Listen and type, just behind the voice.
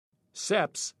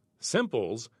SEPs,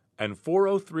 Simples, and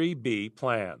 403(b)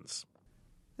 plans.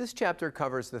 This chapter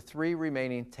covers the 3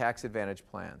 remaining tax advantage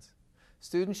plans.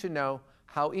 Students should know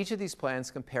how each of these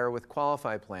plans compare with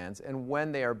qualified plans and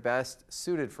when they are best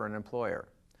suited for an employer.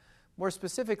 More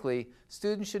specifically,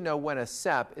 students should know when a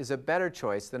SEP is a better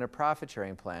choice than a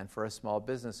profit-sharing plan for a small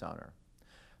business owner,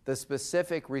 the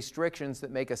specific restrictions that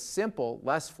make a simple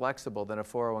less flexible than a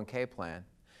 401k plan,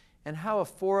 and how a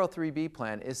 403(b)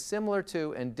 plan is similar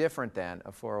to and different than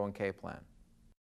a 401k plan.